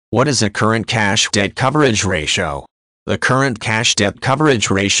What is a current cash debt coverage ratio? The current cash debt coverage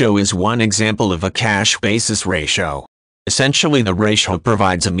ratio is one example of a cash basis ratio. Essentially, the ratio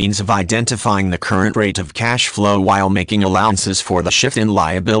provides a means of identifying the current rate of cash flow while making allowances for the shift in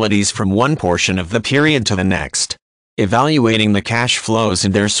liabilities from one portion of the period to the next. Evaluating the cash flows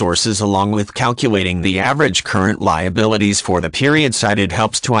and their sources along with calculating the average current liabilities for the period cited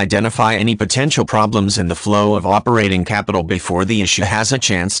helps to identify any potential problems in the flow of operating capital before the issue has a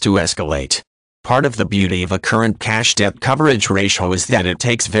chance to escalate. Part of the beauty of a current cash debt coverage ratio is that it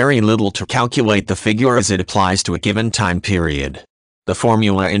takes very little to calculate the figure as it applies to a given time period. The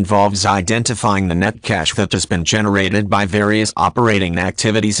formula involves identifying the net cash that has been generated by various operating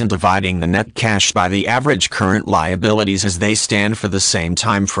activities and dividing the net cash by the average current liabilities as they stand for the same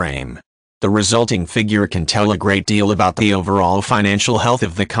time frame. The resulting figure can tell a great deal about the overall financial health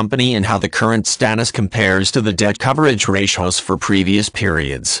of the company and how the current status compares to the debt coverage ratios for previous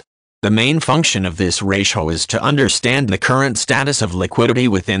periods. The main function of this ratio is to understand the current status of liquidity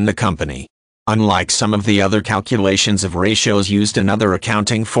within the company. Unlike some of the other calculations of ratios used in other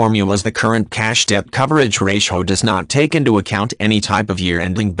accounting formulas, the current cash debt coverage ratio does not take into account any type of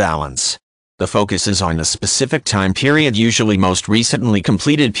year-ending balance. The focus is on a specific time period, usually most recently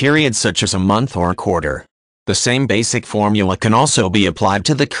completed periods such as a month or quarter. The same basic formula can also be applied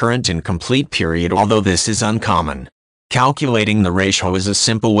to the current incomplete period, although this is uncommon. Calculating the ratio is a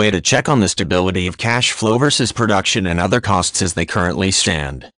simple way to check on the stability of cash flow versus production and other costs as they currently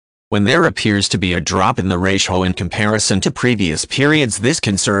stand. When there appears to be a drop in the ratio in comparison to previous periods, this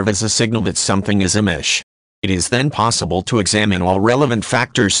can serve as a signal that something is amiss. It is then possible to examine all relevant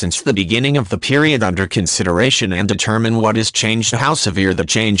factors since the beginning of the period under consideration and determine what has changed, how severe the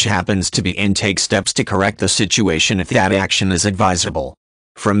change happens to be, and take steps to correct the situation if that action is advisable.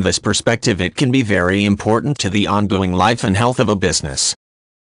 From this perspective, it can be very important to the ongoing life and health of a business.